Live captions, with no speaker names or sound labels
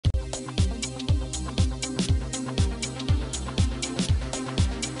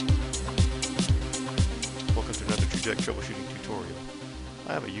Project Troubleshooting Tutorial.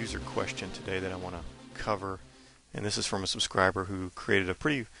 I have a user question today that I want to cover, and this is from a subscriber who created a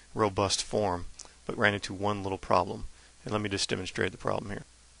pretty robust form but ran into one little problem. And let me just demonstrate the problem here.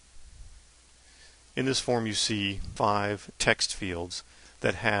 In this form you see 5 text fields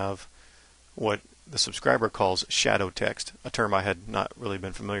that have what the subscriber calls shadow text, a term I had not really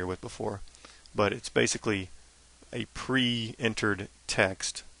been familiar with before, but it's basically a pre-entered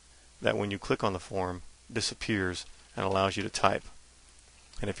text that when you click on the form disappears and allows you to type.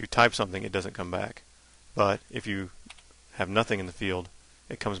 And if you type something, it doesn't come back. But if you have nothing in the field,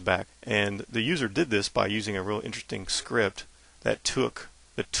 it comes back. And the user did this by using a real interesting script that took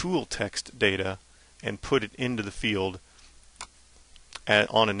the tool text data and put it into the field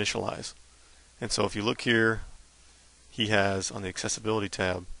on initialize. And so if you look here, he has on the accessibility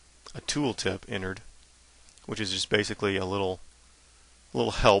tab a tooltip entered, which is just basically a little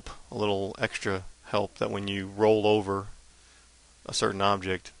help, a little extra help that when you roll over a certain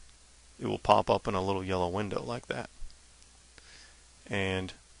object, it will pop up in a little yellow window like that.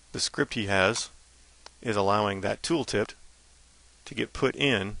 And the script he has is allowing that tooltip to get put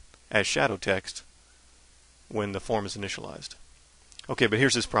in as shadow text when the form is initialized. Okay, but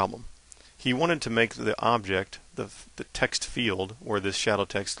here's his problem. He wanted to make the object, the text field where this shadow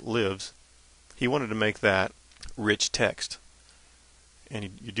text lives, he wanted to make that rich text. And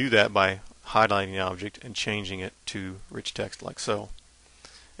you do that by highlighting the object and changing it to rich text like so.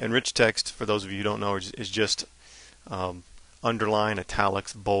 And rich text, for those of you who don't know, is just underline,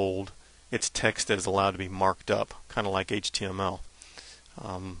 italics, bold. It's text that is allowed to be marked up, kind of like HTML.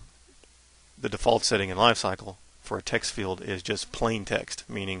 The default setting in LiveCycle for a text field is just plain text,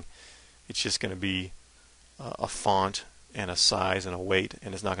 meaning it's just going to be a font and a size and a weight,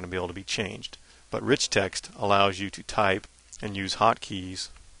 and it's not going to be able to be changed. But rich text allows you to type and use hotkeys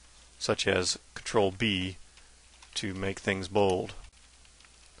such as Control B to make things bold,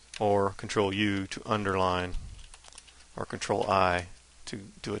 or Control U to underline, or Control I to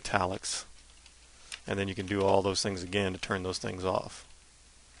do italics. And then you can do all those things again to turn those things off.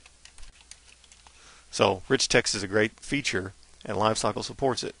 So rich text is a great feature and LiveCycle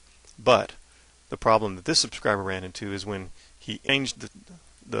supports it. But the problem that this subscriber ran into is when he changed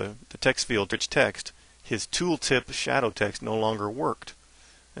the text field rich text, his tooltip shadow text no longer worked.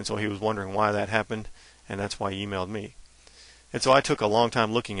 And so he was wondering why that happened, and that's why he emailed me. And so I took a long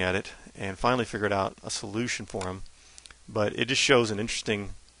time looking at it and finally figured out a solution for him. But it just shows an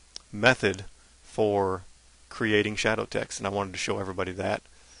interesting method for creating shadow text, and I wanted to show everybody that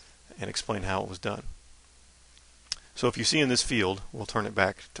and explain how it was done. So if you see in this field, we'll turn it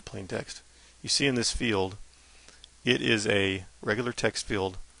back to plain text. You see in this field, it is a regular text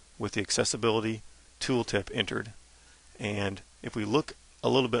field with the accessibility tooltip entered. And if we look a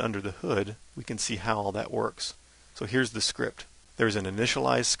little bit under the hood, we can see how all that works. So here's the script. There's an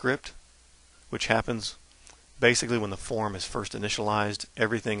initialize script, which happens basically when the form is first initialized.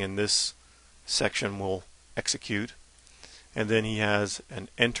 Everything in this section will execute. And then he has an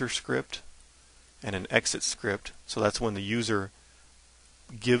enter script and an exit script. So that's when the user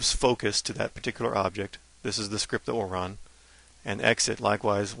gives focus to that particular object. This is the script that will run. And exit,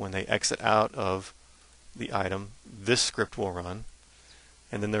 likewise, when they exit out of the item, this script will run.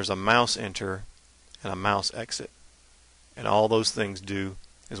 And then there's a mouse enter and a mouse exit. And all those things do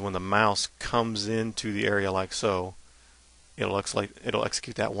is when the mouse comes into the area like so, it'll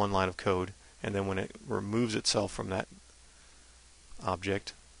execute that one line of code. And then when it removes itself from that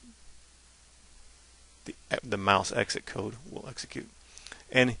object, the mouse exit code will execute.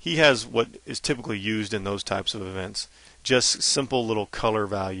 And he has what is typically used in those types of events, just simple little color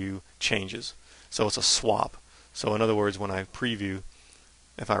value changes. So it's a swap. So in other words, when I preview,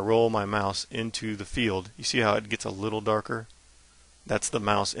 if I roll my mouse into the field, you see how it gets a little darker? That's the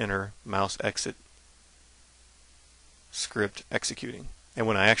mouse enter, mouse exit script executing. And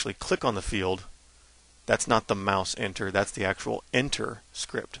when I actually click on the field, that's not the mouse enter, that's the actual enter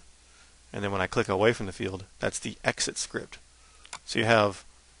script. And then when I click away from the field, that's the exit script. So you have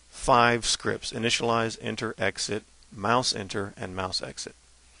 5 scripts: initialize, enter, exit, mouse enter, and mouse exit.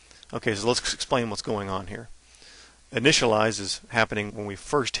 Okay, so let's explain what's going on here. Initialize is happening when we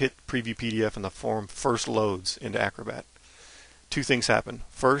first hit preview PDF and the form first loads into Acrobat. 2 things happen.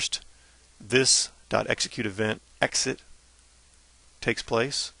 First, this .execute event exit takes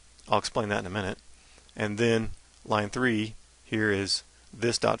place. I'll explain that in a minute. And then line 3 here is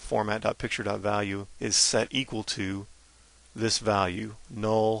this .format.picture.value is set equal to this value,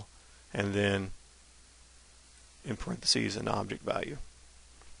 null, and then in parentheses an object value.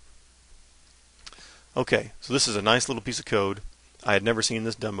 Okay, so this is a nice little piece of code. I had never seen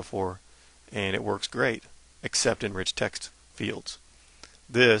this done before, and it works great. except in rich text fields.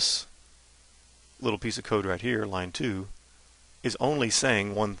 This little piece of code right here, line 2, is only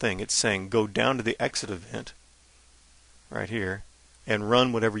saying one thing. It's saying go down to the exit event right here and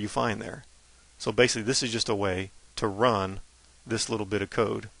run whatever you find there. So basically this is just a way to run this little bit of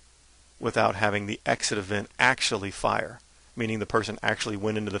code without having the exit event actually fire, meaning the person actually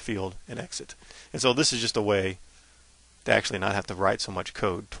went into the field and exit. And so this is just a way to actually not have to write so much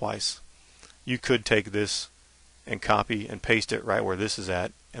code twice. You could take this and copy and paste it right where this is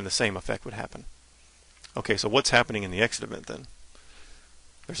at, and the same effect would happen. Okay, so what's happening in the exit event then?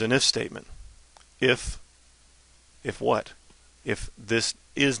 There's an if statement. If what? If this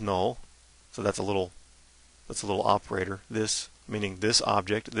is null, so that's a little operator, this meaning this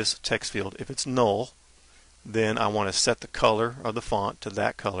object, this text field, if it's null, then I want to set the color of the font to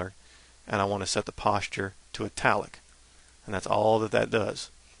that color, and I want to set the posture to italic. And that's all that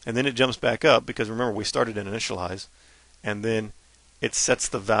does. And then it jumps back up, because remember we started in initialize, and then it sets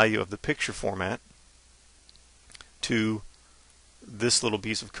the value of the picture format to this little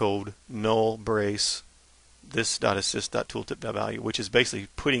piece of code, null brace this.assist.tooltip.value, which is basically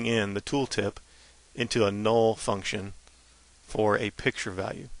putting in the tooltip into a null function for a picture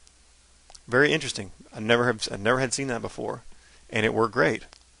value. Very interesting. I never had seen that before, and it worked great,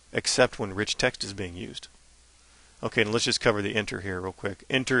 except when rich text is being used. Okay, and let's just cover the enter here real quick.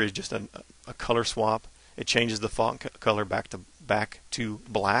 Enter is just a color swap. It changes the font color back to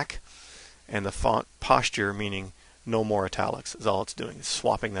black, and the font posture, meaning no more italics, is all it's doing. It's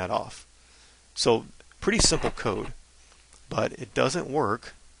swapping that off. So pretty simple code, but it doesn't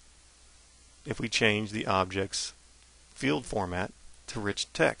work if we change the object's field format to rich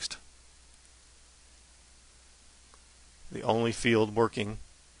text. The only field working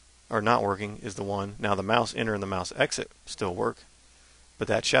or not working is the one. Now the mouse enter and the mouse exit still work, but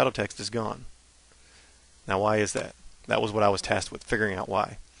that shadow text is gone. Now why is that? That was what I was tasked with, figuring out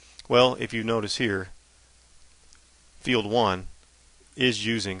why. Well, if you notice here, field 1 is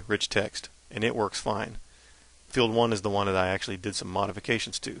using rich text, and it works fine. Field 1 is the one that I actually did some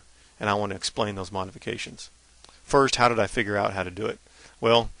modifications to, and I want to explain those modifications. First, how did I figure out how to do it?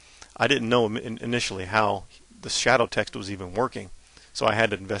 Well, I didn't know initially how the shadow text was even working, so I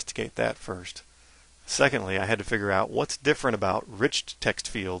had to investigate that first. Secondly, I had to figure out what's different about rich text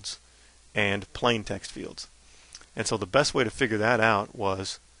fields and plain text fields. And so the best way to figure that out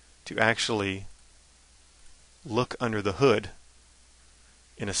was to actually look under the hood,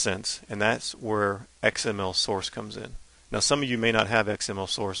 in a sense, and that's where XML Source comes in. Now some of you may not have XML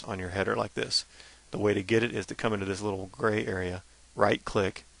Source on your header like this. The way to get it is to come into this little gray area, right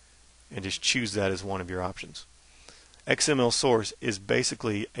click, and just choose that as one of your options. XML Source is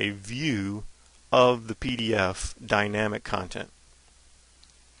basically a view of the PDF dynamic content.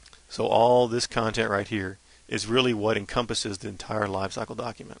 So all this content right here is really what encompasses the entire LiveCycle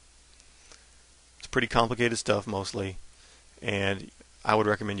document. It's pretty complicated stuff mostly, and I would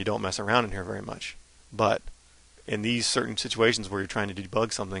recommend you don't mess around in here very much. But in these certain situations where you're trying to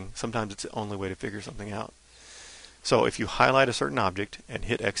debug something, sometimes it's the only way to figure something out. So if you highlight a certain object and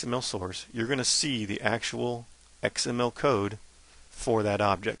hit XML Source, you're going to see the actual XML code for that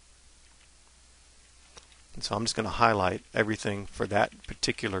object. And so I'm just going to highlight everything for that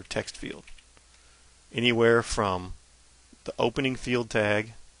particular text field. Anywhere from the opening field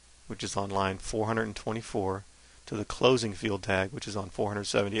tag, which is on line 424, to the closing field tag, which is on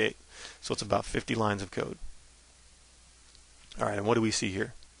 478. So it's about 50 lines of code. Alright, and what do we see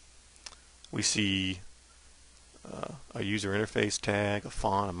here? We see a user interface tag, a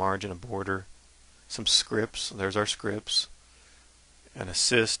font, a margin, a border, some scripts. There's our scripts. An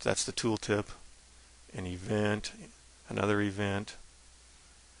assist, that's the tooltip. An event, another event,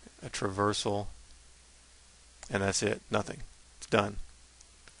 a traversal, and that's it. Nothing. It's done.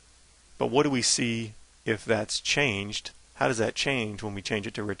 But what do we see if that's changed? How does that change when we change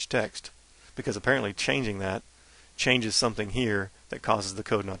it to rich text? Because apparently changing that changes something here that causes the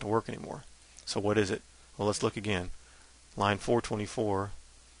code not to work anymore. So what is it? Well, let's look again. Line 424,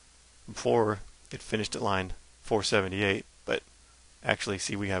 before it finished at line 478, but actually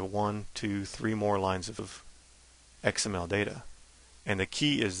see we have 1, 2, 3 more lines of XML data. And the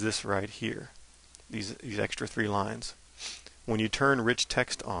key is this right here, these extra 3 lines. When you turn rich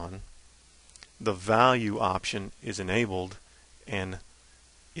text on, the value option is enabled, and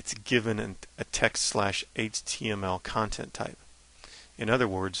it's given a text/HTML content type. In other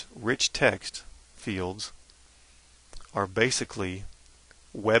words, rich text fields are basically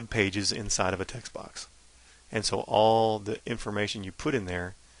web pages inside of a text box. And so all the information you put in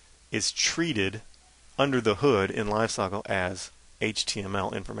there is treated under the hood in LiveCycle as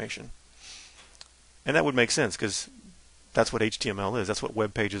HTML information. And that would make sense because that's what HTML is. That's what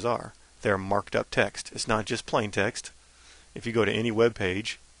web pages are. They're marked up text. It's not just plain text. If you go to any web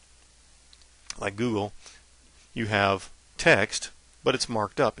page, like Google, you have text, but it's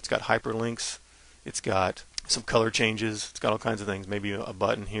marked up. It's got hyperlinks. It's got some color changes. It's got all kinds of things. Maybe a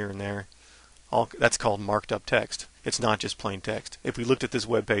button here and there. That's called marked up text. It's not just plain text. If we looked at this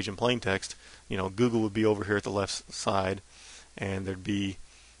web page in plain text, Google would be over here at the left side, and there'd be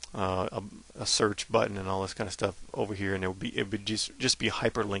a search button and all this kind of stuff over here, and it would just be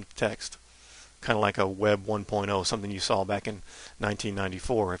hyperlinked text, kind of like a Web 1.0, something you saw back in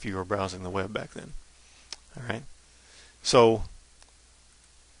 1994 if you were browsing the web back then. All right. So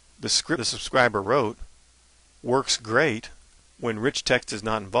the script the subscriber wrote works great when rich text is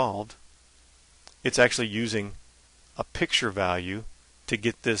not involved. It's actually using a picture value to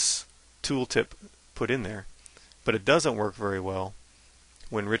get this tooltip put in there, but it doesn't work very well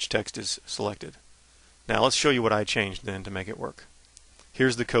when rich text is selected. Now let's show you what I changed then to make it work.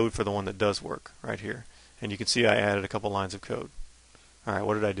 Here's the code for the one that does work right here, and you can see I added a couple lines of code. Alright,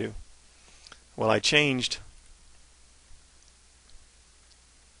 what did I do? Well, I changed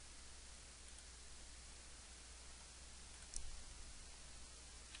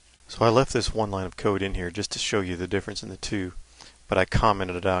So I left this one line of code in here just to show you the difference in the two, but I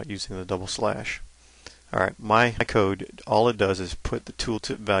commented it out using the double slash. Alright, my code, all it does is put the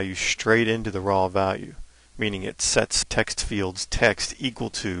tooltip value straight into the raw value, meaning it sets TextField's text equal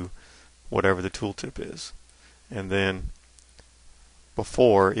to whatever the tooltip is. And then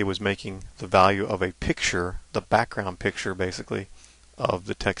before, it was making the value of a picture, the background picture basically, of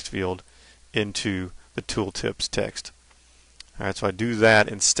the text field into the tooltip's text. Alright, so I do that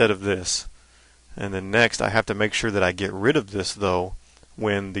instead of this. And then next I have to make sure that I get rid of this though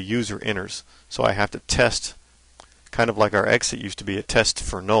when the user enters. So I have to test, kind of like our exit used to be a test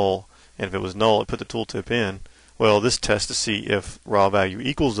for null, and if it was null it put the tooltip in. Well, this tests to see if raw value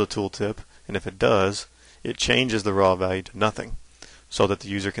equals the tooltip, and if it does, it changes the raw value to nothing so that the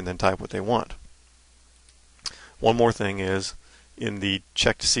user can then type what they want. One more thing is in the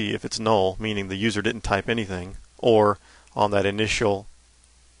check to see if it's null, meaning the user didn't type anything, or on that initialize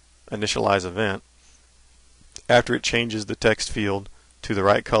event, after it changes the text field to the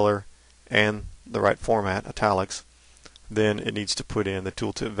right color and the right format, italics, then it needs to put in the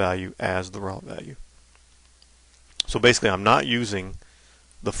tooltip value as the raw value. So basically I'm not using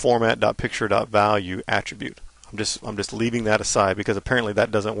the format.picture.value attribute. I'm just leaving that aside because apparently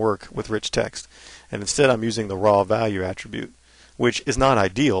that doesn't work with rich text. And instead I'm using the raw value attribute, which is not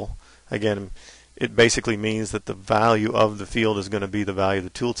ideal. Again, it basically means that the value of the field is going to be the value of the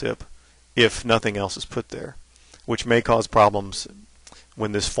tooltip if nothing else is put there, which may cause problems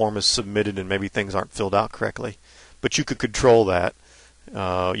when this form is submitted and maybe things aren't filled out correctly. But you could control that.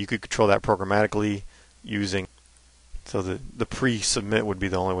 You could control that programmatically using, so the pre-submit would be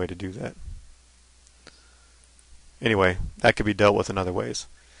the only way to do that. Anyway, that could be dealt with in other ways.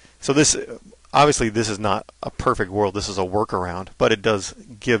 So this, obviously this is not a perfect world, this is a workaround, but it does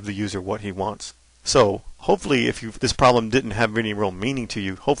give the user what he wants. So hopefully if this problem didn't have any real meaning to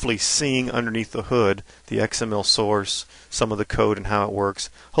you, hopefully seeing underneath the hood the XML source, some of the code and how it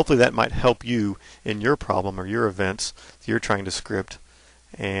works, hopefully that might help you in your problem or your events that you're trying to script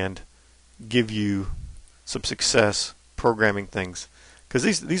and give you some success programming things.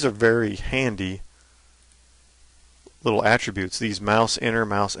 Because these are very handy little attributes, these mouse enter,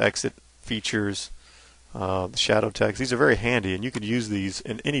 mouse exit features, the shadow text, these are very handy, and you could use these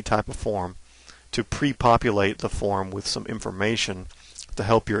in any type of form to pre-populate the form with some information to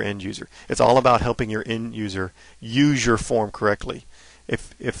help your end user. It's all about helping your end user use your form correctly.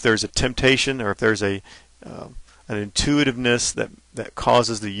 If there's a temptation or if there's an intuitiveness that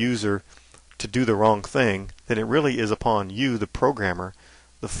causes the user to do the wrong thing, then it really is upon you, the programmer,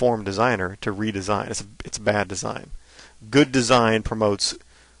 the form designer, to redesign. It's bad design. Good design promotes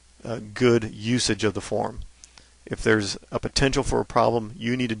good usage of the form. If there's a potential for a problem,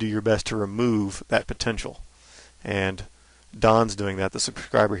 you need to do your best to remove that potential. And Don's doing that, the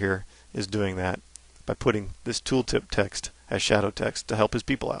subscriber here is doing that by putting this tooltip text as shadow text to help his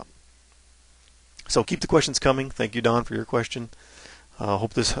people out. So keep the questions coming. Thank you, Don, for your question.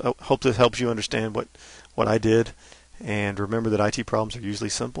 Hope this helps you understand what I did. And remember that IT problems are usually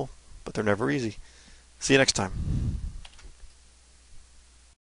simple, but they're never easy. See you next time.